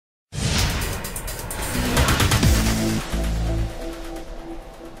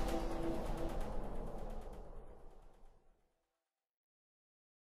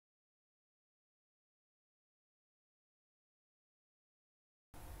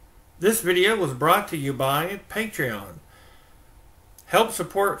This video was brought to you by Patreon. Help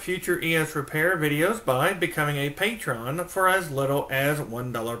support future ES Repair videos by becoming a patron for as little as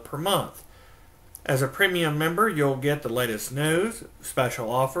 $1 per month. As a premium member, you'll get the latest news,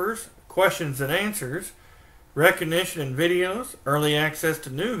 special offers, questions and answers, recognition in videos, early access to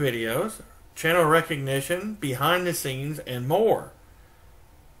new videos, channel recognition, behind the scenes, and more.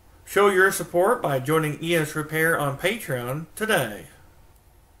 Show your support by joining ES Repair on Patreon today.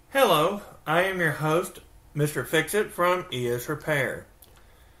 Hello, I am your host, Mr. Fix-It from ES Repair.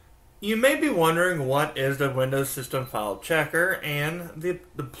 You may be wondering what is the Windows System File Checker and the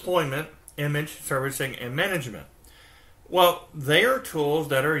Deployment, Image Servicing, and Management. Well, they are tools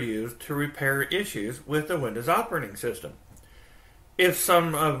that are used to repair issues with the Windows operating system. If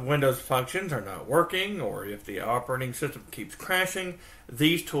some of Windows functions are not working, or if the operating system keeps crashing,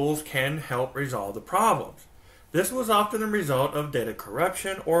 these tools can help resolve the problems. This was often a result of data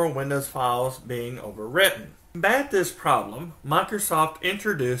corruption or Windows files being overwritten. To combat this problem, Microsoft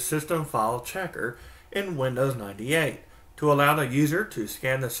introduced System File Checker in Windows 98 to allow the user to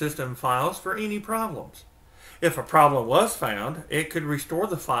scan the system files for any problems. If a problem was found, it could restore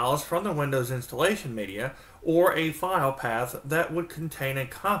the files from the Windows installation media or a file path that would contain a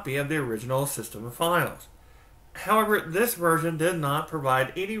copy of the original system files. However, this version did not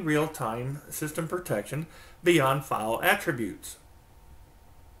provide any real-time system protection beyond file attributes.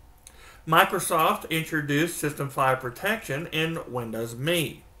 Microsoft introduced System File Protection in Windows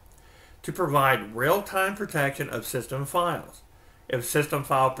ME to provide real-time protection of system files. If System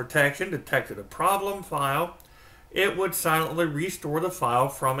File Protection detected a problem file, it would silently restore the file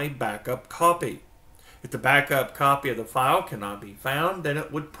from a backup copy. If the backup copy of the file cannot be found, then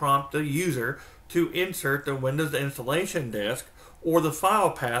it would prompt the user to insert the Windows installation disk or the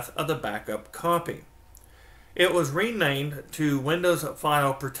file path of the backup copy. It was renamed to Windows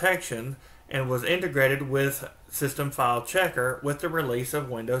File Protection and was integrated with System File Checker with the release of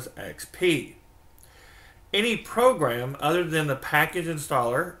Windows XP. Any program other than the package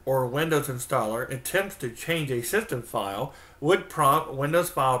installer or Windows installer attempts to change a system file would prompt Windows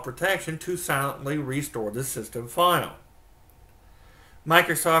File Protection to silently restore the system file.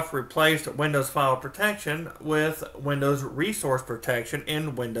 Microsoft replaced Windows File Protection with Windows Resource Protection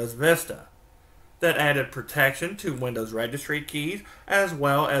in Windows Vista that added protection to Windows Registry keys as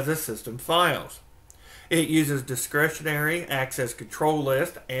well as the system files. It uses Discretionary Access Control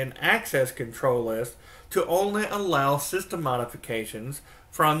List and Access Control List to only allow system modifications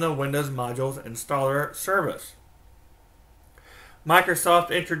from the Windows Modules Installer service. Microsoft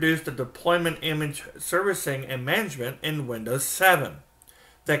introduced the Deployment Image Servicing and Management in Windows 7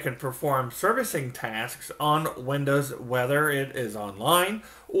 that can perform servicing tasks on Windows whether it is online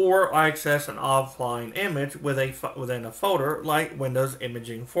or access an offline image within a folder like Windows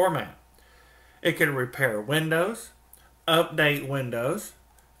Imaging Format. It can repair Windows, update Windows,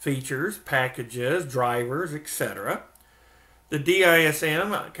 features, packages, drivers, etc. The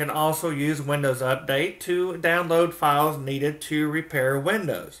DISM can also use Windows Update to download files needed to repair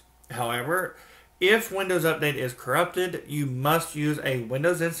Windows. However, if Windows Update is corrupted, you must use a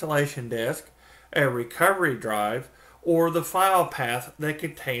Windows installation disk, a recovery drive, or the file path that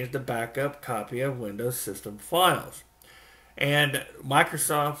contains the backup copy of Windows system files. And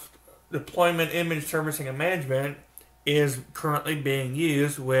Microsoft Deployment Image Servicing and Management is currently being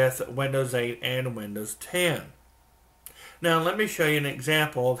used with Windows 8 and Windows 10. Now let me show you an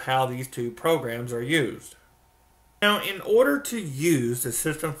example of how these two programs are used. Now in order to use the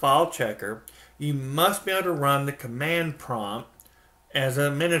System File Checker, you must be able to run the command prompt as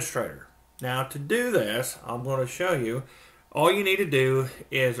an administrator. Now to do this, I'm going to show you, all you need to do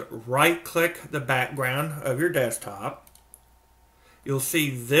is right click the background of your desktop. You'll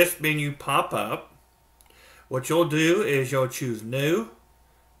see this menu pop up. What you'll do is you'll choose New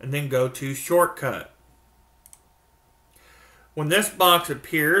and then go to Shortcut. When this box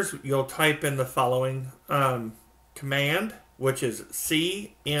appears, you'll type in the following command, which is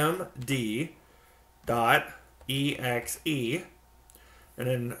cmd.exe, and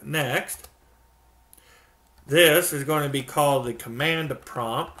then next. This is going to be called the command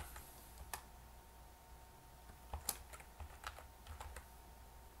prompt.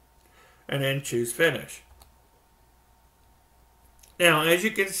 And then choose Finish. Now, as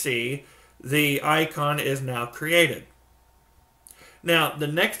you can see, the icon is now created. Now, the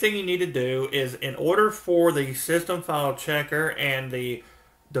next thing you need to do is, in order for the System File Checker and the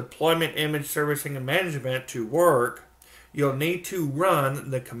Deployment Image Servicing and Management to work, you'll need to run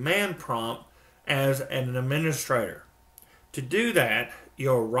the command prompt as an administrator. To do that,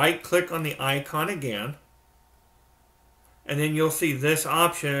 you'll right-click on the icon again, and then you'll see this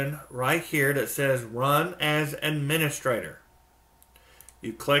option right here that says Run as Administrator.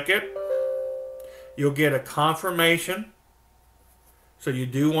 You click it, you'll get a confirmation, so you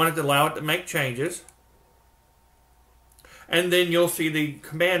do want to allow it to make changes, and then you'll see the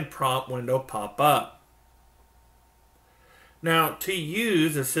command prompt window pop up. Now, to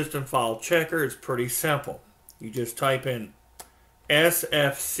use the system file checker, it's pretty simple. You just type in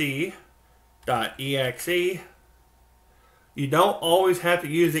sfc.exe. You don't always have to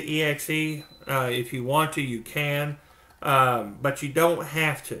use the exe. If you want to, you can, but you don't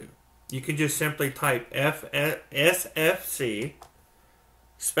have to. You can just simply type sfc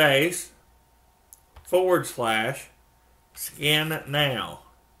space / scan now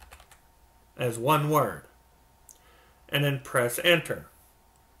as one word, and then press enter.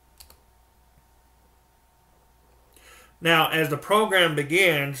 Now, as the program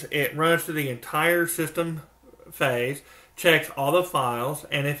begins, it runs through the entire system phase, checks all the files,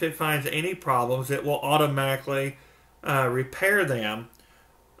 and if it finds any problems, it will automatically repair them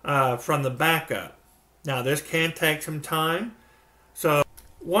from the backup. Now, this can take some time, so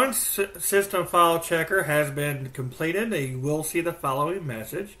once system file checker has been completed, you will see the following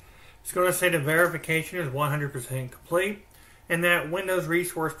message. It's going to say the verification is 100% complete and that Windows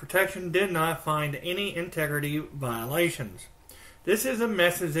Resource Protection did not find any integrity violations. This is a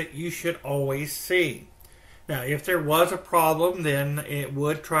message that you should always see. Now, if there was a problem, then it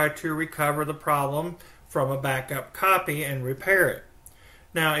would try to recover the problem from a backup copy and repair it.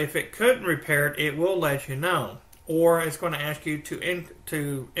 Now, if it couldn't repair it, it will let you know. Or it's going to ask you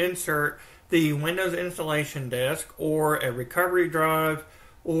to insert the Windows installation disk or a recovery drive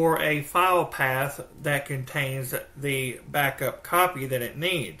or a file path that contains the backup copy that it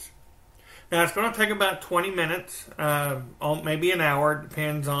needs. Now, it's going to take about 20 minutes, maybe an hour,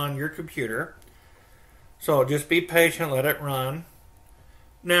 depends on your computer. So just be patient, let it run.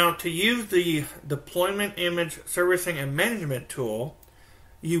 Now, to use the Deployment Image Servicing and Management tool,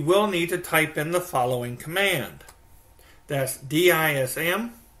 you will need to type in the following command. That's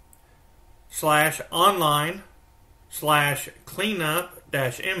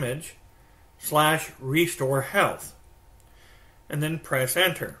DISM/online/cleanup-image/restore health, and then press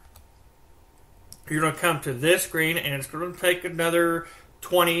enter. You're going to come to this screen, and it's going to take another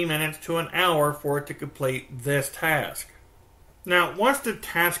 20 minutes to an hour for it to complete this task. Now, once the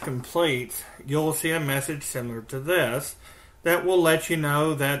task completes, you'll see a message similar to this that will let you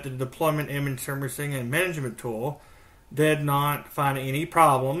know that the Deployment Image Servicing and Management tool did not find any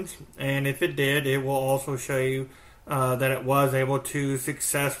problems, and if it did, it will also show you that it was able to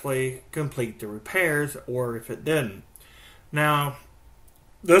successfully complete the repairs, or if it didn't. Now,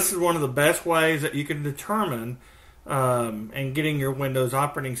 this is one of the best ways that you can determine and getting your Windows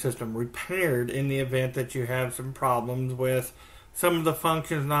operating system repaired in the event that you have some problems with some of the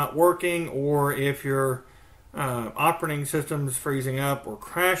functions not working, or if your operating system is freezing up or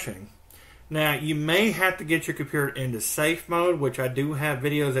crashing. Now, you may have to get your computer into safe mode, which I do have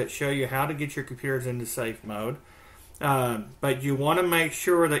videos that show you how to get your computers into safe mode. But you want to make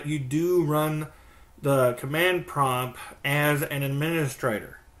sure that you do run the command prompt as an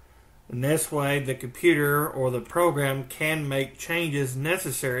administrator. And this way, the computer or the program can make changes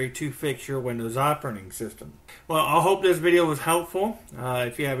necessary to fix your Windows operating system. Well, I hope this video was helpful.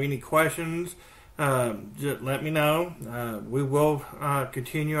 If you have any questions, just let me know. We will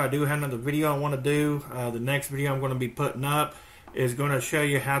continue. I do have another video I want to do. The next video I'm going to be putting up is going to show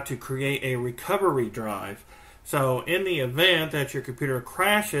you how to create a recovery drive. So in the event that your computer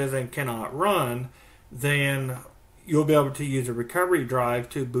crashes and cannot run, then you'll be able to use a recovery drive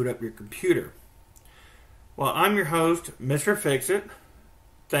to boot up your computer. Well, I'm your host, Mr. Fix-It.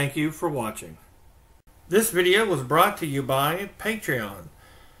 Thank you for watching. This video was brought to you by Patreon.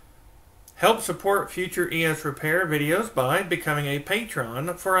 Help support future ES repair videos by becoming a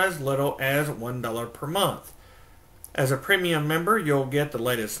patron for as little as $1 per month. As a premium member, you'll get the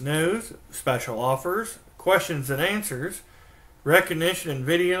latest news, special offers, questions and answers, recognition in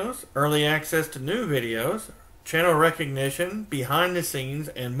videos, early access to new videos, channel recognition, behind the scenes,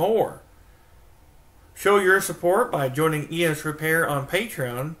 and more. Show your support by joining ES Repair on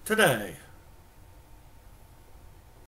Patreon today.